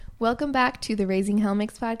Welcome back to the Raising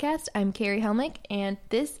Helmicks podcast. I'm Carrie Helmick, and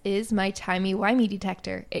this is my timey-wimey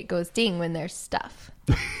detector. It goes ding when there's stuff.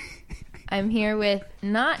 I'm here with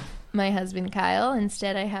not my husband, Kyle.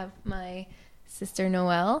 Instead, I have my sister,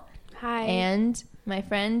 Noelle. Hi. And my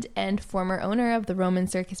friend and former owner of the Roman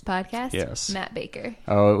Circus podcast, Yes. Matt Baker.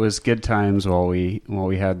 Oh, it was good times while we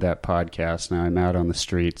had that podcast. Now I'm out on the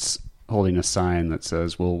streets holding a sign that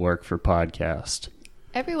says, "We'll work for podcast."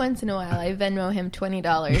 Every once in a while, I Venmo him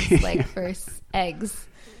 $20, like for eggs.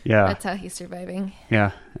 Yeah. That's how he's surviving.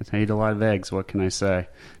 Yeah. I eat a lot of eggs. What can I say?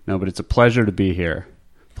 No, but it's a pleasure to be here.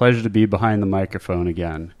 Pleasure to be behind the microphone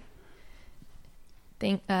again.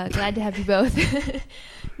 Glad to have you both.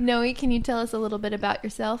 Noe, can you tell us a little bit about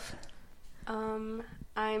yourself?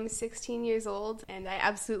 I'm 16 years old, and I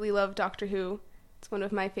absolutely love Doctor Who. It's one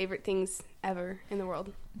of my favorite things ever in the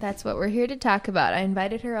world. That's what we're here to talk about. I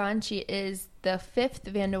invited her on. She is the fifth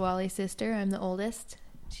Vanderwally sister. I'm the oldest.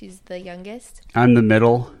 She's the youngest. I'm the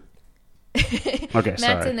middle. Okay, Matt's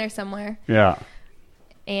sorry. in there somewhere. Yeah.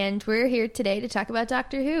 And we're here today to talk about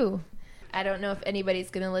Doctor Who. I don't know if anybody's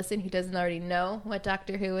going to listen who doesn't already know what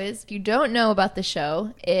Doctor Who is. If you don't know about the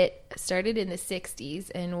show, it started in the 60s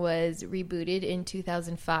and was rebooted in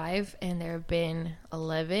 2005. And there have been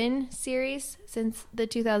 11 series since the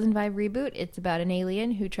 2005 reboot. It's about an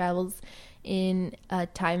alien who travels in a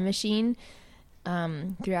time machine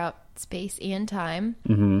throughout space and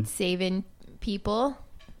time, saving people.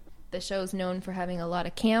 The show's known for having a lot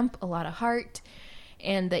of camp, a lot of heart.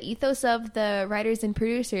 And the ethos of the writers and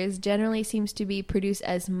producers generally seems to be produce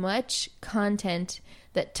as much content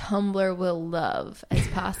that Tumblr will love as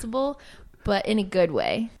possible, but in a good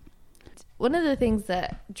way. One of the things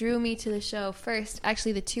that drew me to the show first,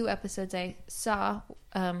 actually the two episodes I saw,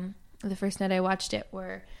 the first night I watched it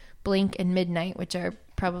were Blink and Midnight, which are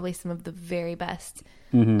probably some of the very best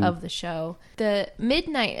of the show. The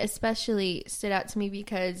Midnight especially stood out to me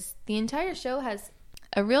because the entire show has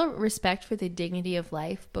a real respect for the dignity of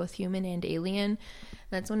life, both human and alien.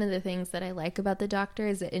 That's one of the things that I like about the Doctor,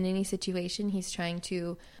 is that in any situation, he's trying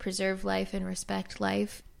to preserve life and respect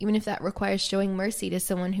life, even if that requires showing mercy to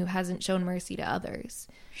someone who hasn't shown mercy to others.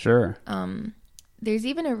 Sure. There's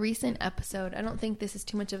even a recent episode, I don't think this is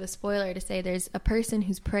too much of a spoiler to say, there's a person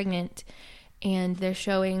who's pregnant and they're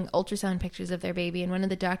showing ultrasound pictures of their baby, and one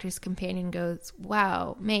of the Doctor's companion goes,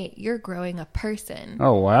 "Wow, mate, you're growing a person."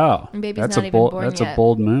 Oh, wow. And baby's That's not even born That's yet. a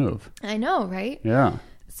bold move. I know, right? Yeah.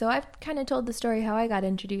 So I've kind of told the story how I got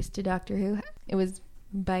introduced to Doctor Who. It was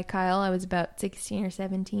by Kyle. I was about 16 or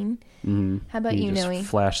 17. How about you, just Noe?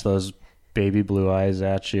 flash those baby blue eyes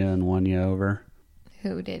at you and won you over.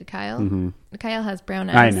 Who did, Kyle? Kyle has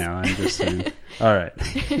brown eyes. I know. I'm just saying. All right.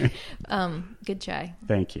 Good try.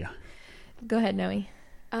 Thank you. Go ahead, Noe.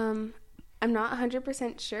 I'm not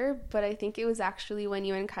 100% sure, but I think it was actually when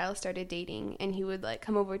you and Kyle started dating, and he would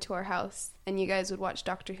come over to our house, and you guys would watch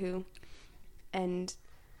Doctor Who. And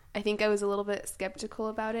I think I was a little bit skeptical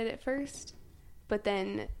about it at first, but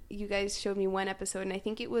then you guys showed me one episode, and I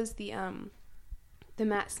think it was the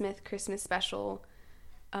Matt Smith Christmas special.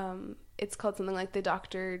 It's called something like The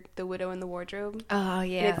Doctor, the Widow, and the Wardrobe. Oh,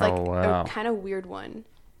 yeah. And it's wow. a kind of weird one.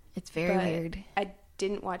 It's very But weird. I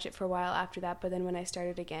didn't watch it for a while after that, but then when I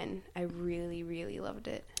started again, I really, really loved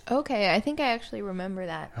it. Okay, I think I actually remember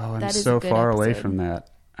that. Oh, I'm That is so a good far away episode. from that.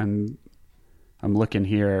 I'm looking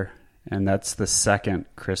here, and that's the second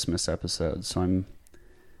Christmas episode. So I'm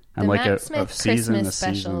The like Matt a Smith season Christmas to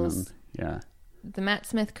season. specials. And, yeah. The Matt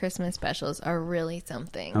Smith Christmas specials are really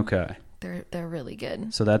something. Okay. They're really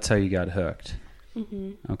good. So that's how you got hooked.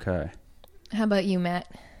 Mm-hmm. Okay. How about you, Matt?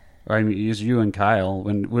 I mean, it was you and Kyle.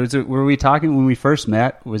 Were we talking when we first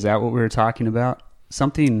met? Was that what we were talking about?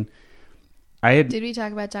 Something Did we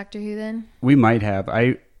talk about Doctor Who then? we might have.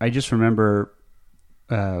 I just remember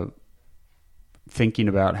thinking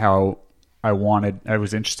about how I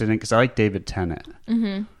was interested in it because I like David Tennant.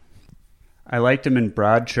 Mm-hmm. I liked him in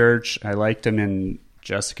Broadchurch. I liked him in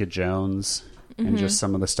Jessica Jones and just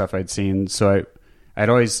some of the stuff I'd seen. So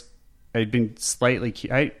I'd been slightly,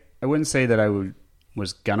 I wouldn't say that I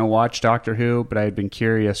was gonna watch Doctor Who, but I had been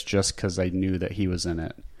curious just because I knew that he was in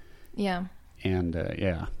it. Yeah. And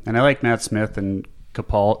and I like Matt Smith and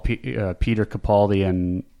Peter Capaldi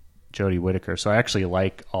and Jodie Whittaker. So I actually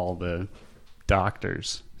like all the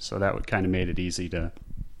Doctors. So that would kind of made it easy to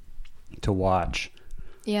watch.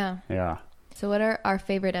 Yeah. Yeah. So what are our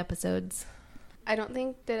favorite episodes? I don't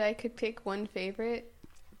think that I could pick one favorite,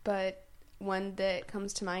 but one that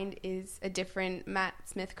comes to mind is a different Matt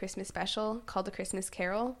Smith Christmas special called The Christmas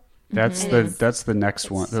Carol. That's the next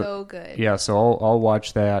It's one. so good. Yeah, so I'll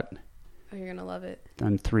watch that. Oh, you're gonna love it.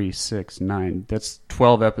 On 3, 6, 9. That's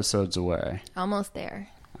 12 episodes away. Almost there.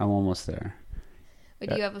 I'm almost there.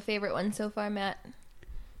 Would you have a favorite one so far, Matt?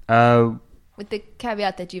 With the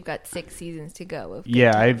caveat that you've got 6 seasons to go. Of Yeah,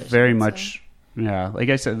 I television, very so- much, like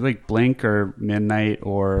I said, like Blink or Midnight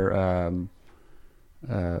or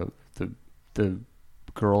the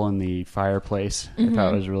Girl in the Fireplace. I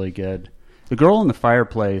thought was really good. The Girl in the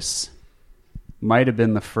Fireplace might have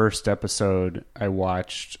been the first episode I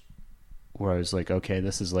watched where I was like, okay,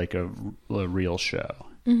 this is like a real show,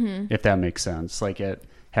 if that makes sense. Like it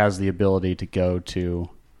has the ability to go to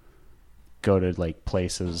like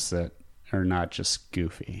places that are not just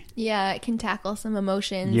goofy. Yeah, it can tackle some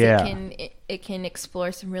emotions. Yeah. It can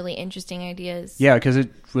explore some really interesting ideas. Yeah, because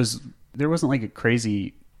there wasn't like a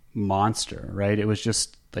crazy monster, right? It was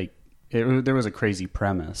just like there was a crazy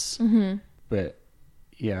premise. But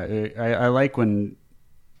yeah, I like when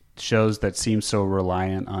shows that seem so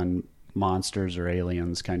reliant on monsters or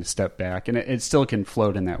aliens kind of step back, and it still can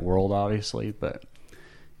float in that world, obviously. But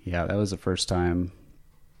yeah, that was the first time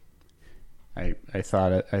I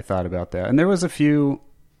thought about that. And there was a few,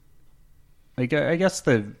 like I guess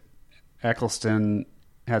the Eccleston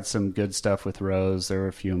had some good stuff with Rose. There were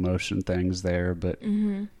a few emotion things there, but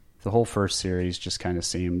the whole first series just kind of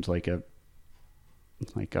seemed like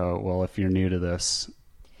oh well, if you're new to this,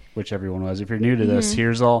 which everyone was, if you're new to this,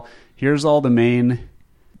 here's all the main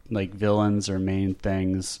like villains or main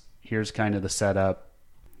things. Here's kind of the setup.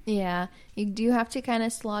 Yeah, you do have to kind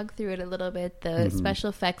of slog through it a little bit. The special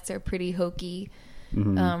effects are pretty hokey.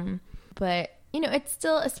 But, it's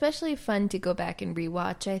still especially fun to go back and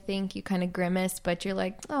rewatch. I think you kind of grimace, but you're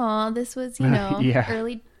like, oh, this was, Yeah.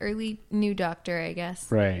 early new Doctor, I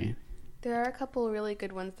guess. Right. There are a couple really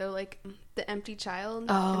good ones though, like The Empty Child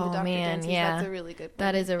Oh, and The Dr. man, Dances. yeah. That's a really good one.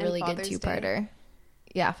 That is a And really good Father's Day. two-parter.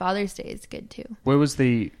 Yeah, Father's Day is good, too. What was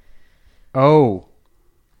the... Oh...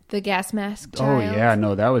 The gas mask Oh child. yeah,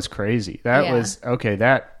 no, that was crazy. That Yeah. was okay.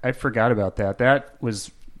 That I forgot about that. That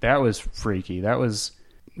was freaky. That was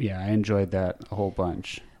I enjoyed that a whole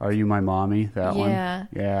bunch. Are You My Mommy? That one.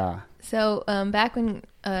 Yeah. So back when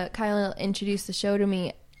Kyle introduced the show to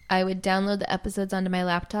me, I would download the episodes onto my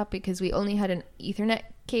laptop because we only had an Ethernet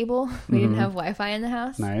cable. We didn't have Wi-Fi in the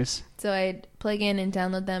house. Nice. So I'd plug in and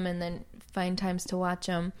download them and then find times to watch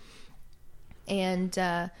them. And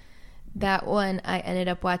that one I ended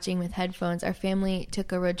up watching with headphones. Our family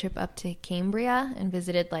took a road trip up to Cambria and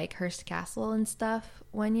visited like Hearst Castle and stuff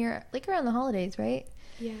one year, like around the holidays, right?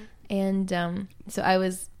 Yeah. And so I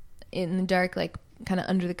was in the dark, like kind of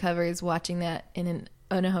under the covers, watching that in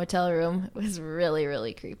a hotel room. It was really,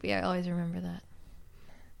 really creepy. I always remember that.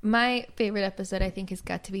 My favorite episode, I think, has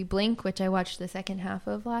got to be Blink, which I watched the second half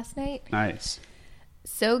of last night. Nice.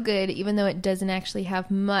 So good, even though it doesn't actually have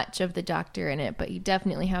much of the Doctor in it, but you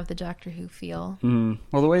definitely have the Doctor Who feel.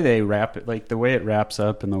 Well, the way they wrap it, like the way it wraps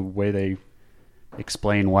up and the way they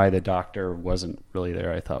explain why the Doctor wasn't really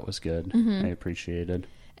there, I thought was good. I appreciated.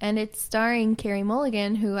 And it's starring Carey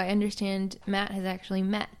Mulligan, who I understand Matt has actually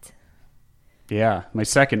met. Yeah, my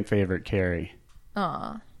second favorite, Carrie.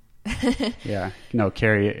 Aw. Yeah, no,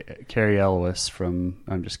 Carrie Elwes from.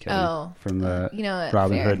 I'm just kidding. Oh, from the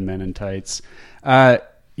Robin Hood Men in Tights.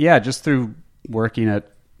 Yeah, just through working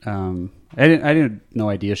at. I didn't no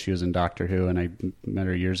idea she was in Doctor Who, and I met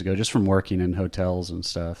her years ago just from working in hotels and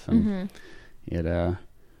stuff. And yeah.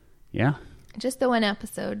 Just the one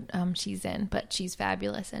episode she's in, but she's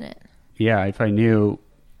fabulous in it. Yeah, if I knew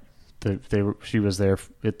that she was there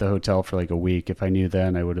at the hotel for like a week, if I knew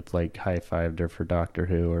then, I would have like high-fived her for Doctor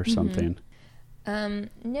Who or something.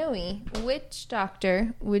 Noe, which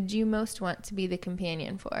Doctor would you most want to be the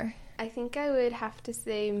companion for? I think I would have to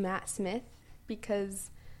say Matt Smith because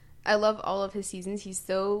I love all of his seasons. He's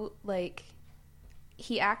so,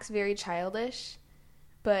 he acts very childish,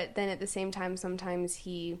 but then at the same time, sometimes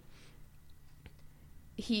he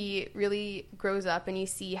really grows up and you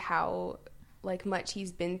see how, much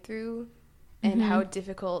he's been through and how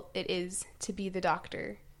difficult it is to be the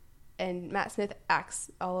Doctor. And Matt Smith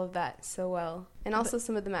acts all of that so well. And also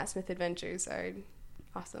some of the Matt Smith adventures are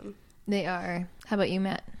awesome. They are. How about you,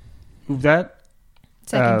 Matt? That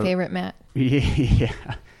Second favorite Matt. Yeah.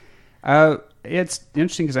 It's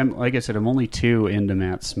interesting because I'm only too into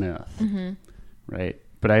Matt Smith, right?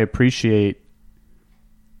 But I appreciate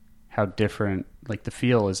how different, the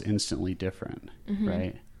feel is instantly different,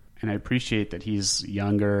 right? And I appreciate that he's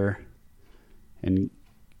younger, and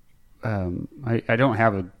I don't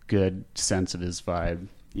have a good sense of his vibe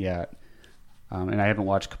yet. And I haven't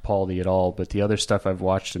watched Capaldi at all, but the other stuff I've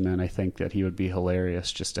watched him in, I think that he would be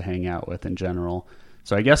hilarious just to hang out with in general.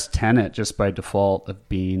 So I guess Tenet, just by default of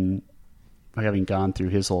having gone through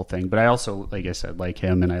his whole thing. But I also, like I said, like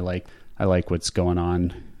him, and I like what's going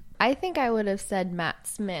on I think I would have said Matt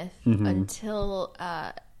Smith Mm-hmm. until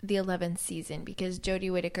the 11th season, because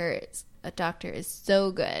Jodie Whittaker, a doctor, is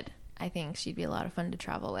so good. I think she'd be a lot of fun to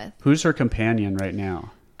travel with. Who's her companion right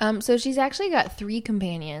now? So she's actually got 3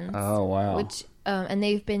 companions. Oh, wow. Which and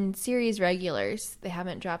they've been series regulars. They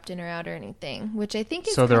haven't dropped in or out or anything, which I think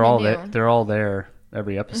is So they're kinda all new. there. They're all there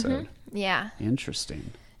every episode. Yeah.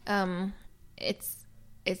 Interesting.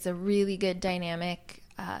 It's a really good dynamic.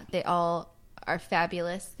 They all are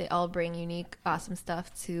fabulous. They all bring unique, awesome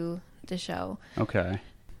stuff to the show. Okay.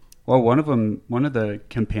 Well, one of the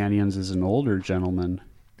companions is an older gentleman.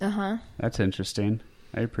 Uh-huh. That's interesting.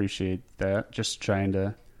 I appreciate that. Just trying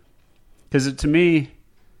to, because to me,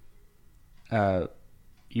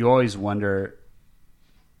 you always wonder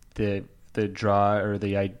the draw or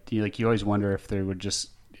the idea. Like you always wonder if it'll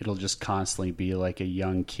just constantly be like a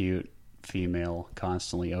young, cute female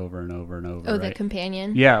constantly over and over and over. Oh, right? the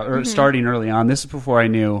companion? Yeah, or starting early on. This is before I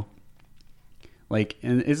knew. Like,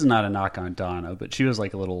 and it's not a knock on Donna, but she was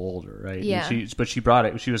like a little older, right? Yeah. But she brought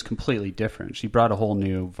it. She was completely different. She brought a whole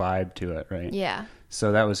new vibe to it, right? Yeah.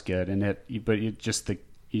 So that was good. And you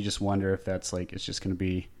just wonder if that's like it's just going to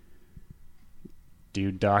be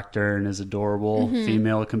dude doctor and his adorable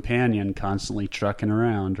female companion constantly trucking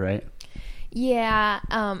around, right? Yeah.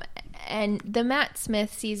 And the Matt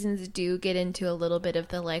Smith seasons do get into a little bit of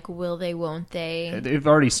the like, will they, won't they? They've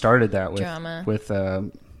already started that with Drama.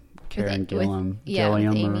 Karen Gillan. With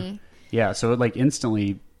Gilliam, Amy. So it like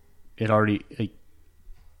instantly, it already,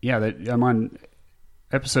 I'm on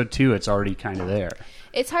episode 2. It's already kind of there.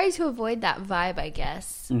 It's hard to avoid that vibe, I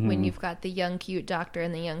guess, when you've got the young, cute doctor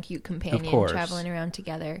and the young, cute companion course. traveling around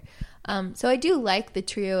together. So I do like the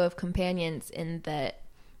trio of companions in that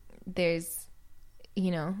there's,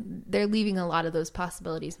 they're leaving a lot of those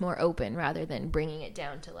possibilities more open rather than bringing it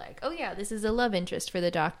down to like, oh yeah, this is a love interest for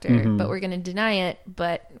the doctor, but we're going to deny it,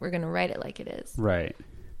 but we're going to write it like it is. Right.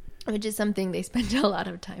 Which is something they spend a lot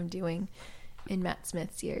of time doing in Matt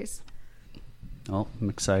Smith's years. Well, I'm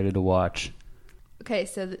excited to watch. Okay,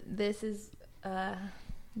 so this is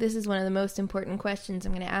one of the most important questions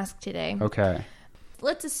I'm going to ask today. Okay.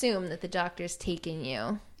 Let's assume that the doctor's taking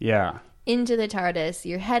you Yeah. into the TARDIS.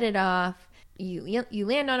 You're headed off. You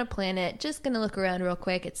land on a planet. Just going to look around real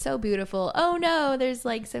quick. It's so beautiful. Oh no, there's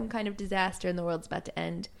like some kind of disaster and the world's about to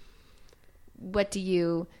end. What do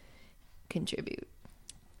you contribute?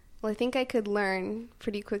 Well, I think I could learn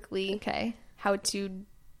pretty quickly Okay. how to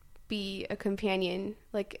be a companion.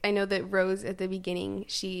 Like, I know that Rose at the beginning,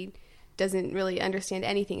 she doesn't really understand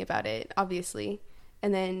anything about it, obviously.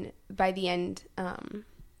 And then by the end,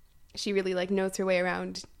 she really like knows her way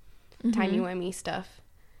around timey-wimey stuff.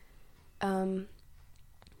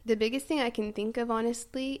 The biggest thing I can think of,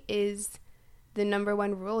 honestly, is the number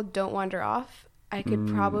 1 rule, don't wander off. I could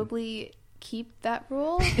probably keep that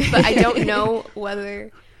rule, but I don't know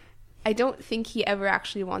whether... I don't think he ever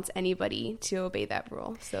actually wants anybody to obey that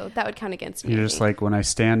rule. So that would count against me. You're just like, when I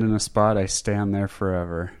stand in a spot, I stand there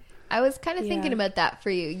forever. I was kind of thinking Yeah. about that for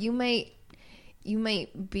you. You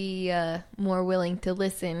might be more willing to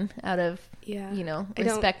listen out of Yeah. I don't-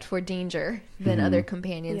 respect for danger than other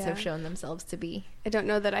companions Yeah. have shown themselves to be. I don't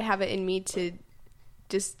know that I have it in me to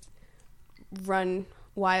just run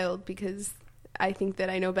wild because I think that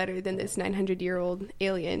I know better than this 900-year-old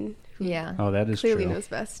alien who Yeah. Oh, that is clearly true. knows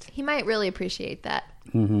best. He might really appreciate that.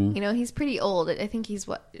 He's pretty old. I think he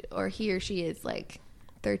or she is like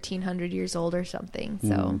 1,300 years old or something.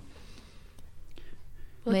 So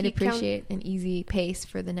Well, might if you count- appreciate an easy pace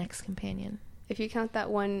for the next companion. If you count that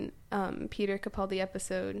one Peter Capaldi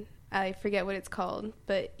episode, I forget what it's called,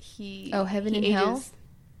 but he... Oh, Heaven he and ages, Hell?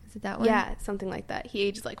 Is it that one? Yeah, it's something like that. He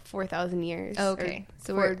ages like 4,000 years. Oh, okay. So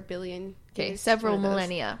So 4 we're- billion. Okay, years, several one of those.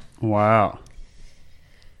 millennia. Wow. All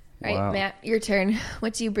right, Wow. Matt, your turn.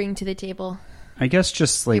 What do you bring to the table? I guess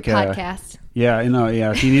just like Your podcast. Yeah,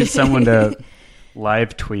 if you need someone to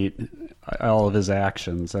live tweet all of his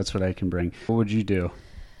actions, that's what I can bring. What would you do?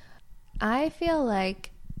 I feel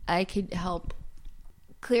like I could help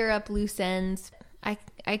clear up loose ends.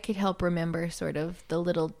 I could help remember sort of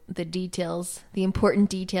the details, the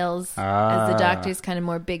important details, as the doctor's kind of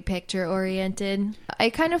more big picture oriented.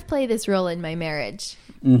 I kind of play this role in my marriage.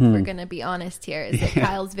 If we're going to be honest here, is that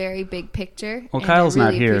Kyle's very big picture. Well, and Kyle's I not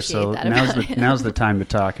really here, appreciate so that about him. now's the time to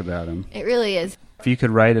talk about him. It really is. If you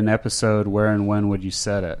could write an episode, where and when would you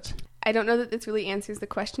set it? I don't know that this really answers the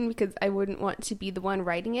question because I wouldn't want to be the one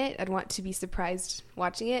writing it. I'd want to be surprised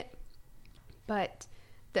watching it. But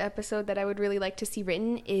the episode that I would really like to see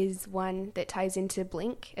written is one that ties into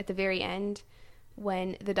Blink at the very end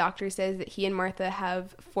when the doctor says that he and Martha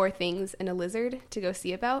have 4 things and a lizard to go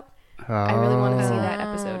see about. I really want to see that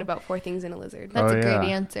episode about Four Things in a Lizard. That's a great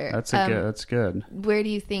answer. That's good. Where do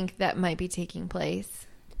you think that might be taking place?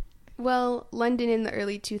 Well, London in the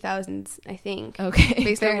early 2000s, I think. Okay,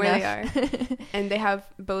 based on where enough. they are. And they have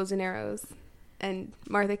bows and arrows. And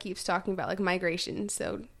Martha keeps talking about like migration,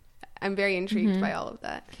 so I'm very intrigued by all of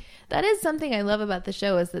that. That is something I love about the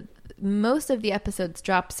show, is that most of the episodes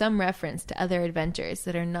drop some reference to other adventures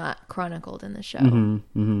that are not chronicled in the show.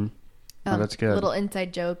 Oh, that's good. Little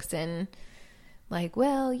inside jokes and like,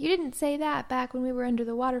 well, you didn't say that back when we were under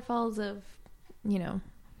the waterfalls of, a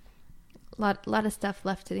lot of stuff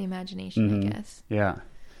left to the imagination, I guess. Yeah,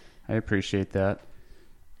 I appreciate that.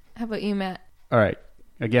 How about you, Matt? All right.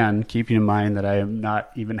 Again, keeping in mind that I am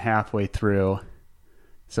not even halfway through,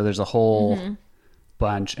 so there's a whole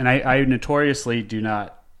bunch. And I notoriously do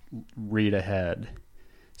not read ahead,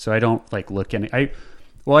 so I don't look any. I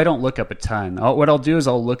don't look up a ton. What I'll do is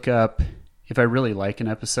I'll look up, if I really like an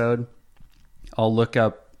episode, I'll look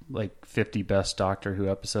up 50 best Doctor Who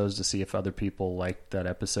episodes to see if other people like that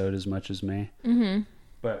episode as much as me.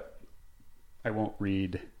 But I won't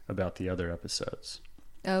read about the other episodes.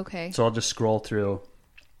 Okay. So I'll just scroll through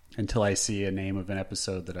until I see a name of an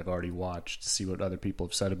episode that I've already watched to see what other people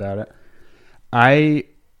have said about it. And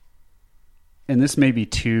this may be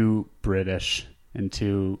too British and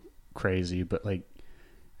too crazy, but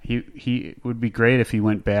he would be great if he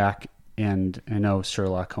went back, and I know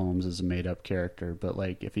Sherlock Holmes is a made up character, but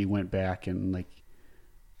if he went back and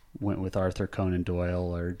went with Arthur Conan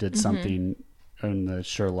Doyle or did something in the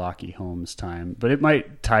Sherlocky Holmes time, but it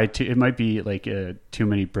might be too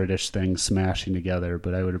many British things smashing together,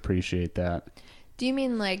 but I would appreciate that. Do you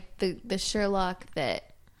mean the Sherlock that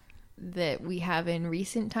we have in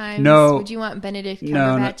recent times? No. Would you want Benedict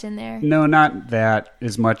Cumberbatch in there? No, not that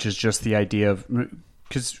as much as just the idea of,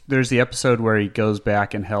 because there's the episode where he goes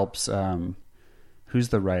back and helps, who's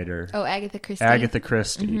the writer? Oh, Agatha Christie. Agatha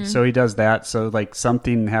Christie. So he does that. So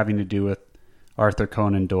something having to do with Arthur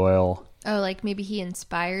Conan Doyle. Oh, maybe he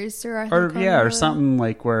inspires Sir Arthur Conan Doyle? Doyle? Or something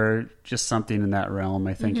where just something in that realm,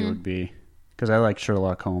 I think it would be. Because I like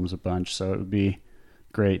Sherlock Holmes a bunch, so it would be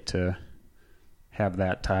great to have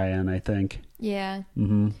that tie-in, I think. Yeah.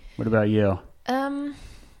 What about you? I'm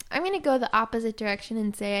going to go the opposite direction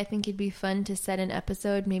and say I think it'd be fun to set an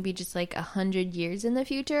episode maybe just 100 years in the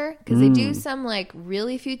future. Because they do some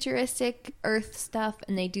really futuristic Earth stuff,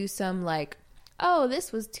 and they do some oh,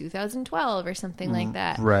 this was 2012 or something like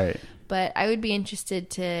that. Right. But I would be interested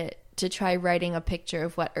to try writing a picture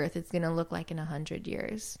of what Earth is going to look like in 100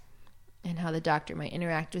 years. And how the Doctor might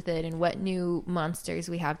interact with it, and what new monsters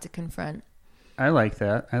we have to confront. I like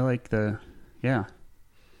that. I like yeah.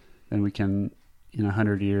 And we can, in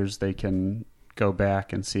 100 years, they can go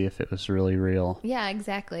back and see if it was really real. Yeah,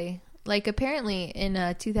 exactly. Apparently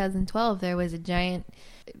in 2012, there was a giant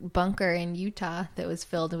bunker in Utah that was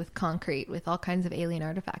filled with concrete with all kinds of alien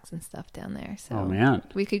artifacts and stuff down there. So oh, man.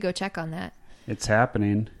 We could go check on that. It's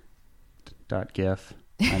happening. .gif.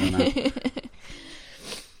 I don't know.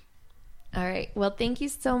 All right. Well, thank you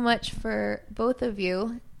so much for both of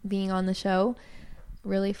you being on the show.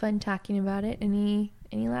 Really fun talking about it. Any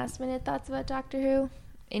last minute thoughts about Doctor Who?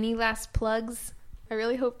 Any last plugs? I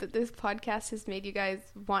really hope that this podcast has made you guys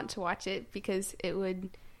want to watch it, because it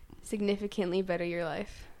would significantly better your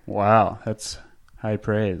life. Wow, that's high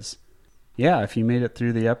praise. Yeah, if you made it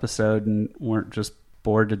through the episode and weren't just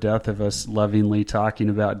bored to death of us lovingly talking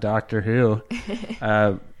about Doctor Who,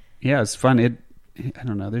 yeah, it's fun. I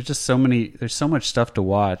don't know. There's so much stuff to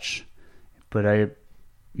watch, but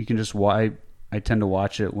you can just I tend to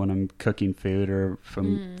watch it when I'm cooking food or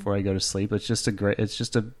before I go to sleep. It's just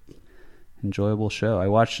a enjoyable show. I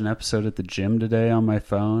watched an episode at the gym today on my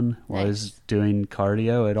phone while I was doing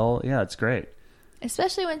cardio. It's great.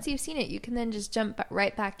 Especially once you've seen it, you can then just jump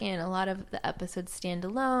right back in. A lot of the episodes stand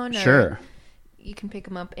alone. Sure. You can pick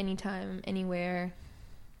them up anytime, anywhere.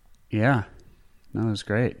 Yeah. No, it was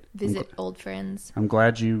great. Visit old friends. I'm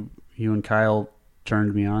glad you and Kyle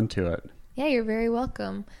turned me on to it. Yeah, you're very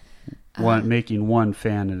welcome. Making one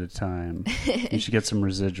fan at a time. You should get some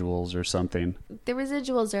residuals or something. The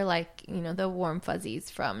residuals are the warm fuzzies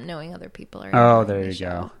from knowing other people are. Oh, there you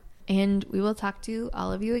go. And we will talk to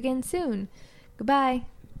all of you again soon. Goodbye.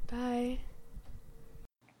 Bye.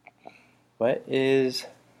 What is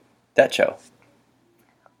that show?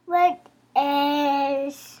 What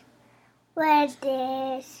is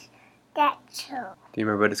that show? Do you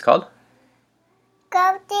remember what it's called?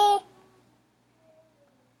 Goldie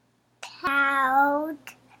Cloud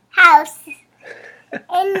House.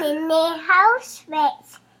 And in the house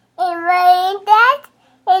race. And running that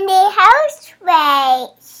in the house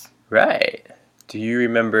race. Right. Do you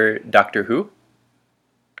remember Doctor Who?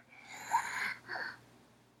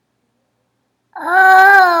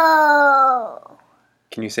 Oh.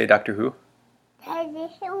 Can you say Doctor Who? That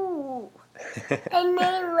is who. And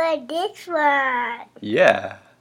then what this one? Yeah.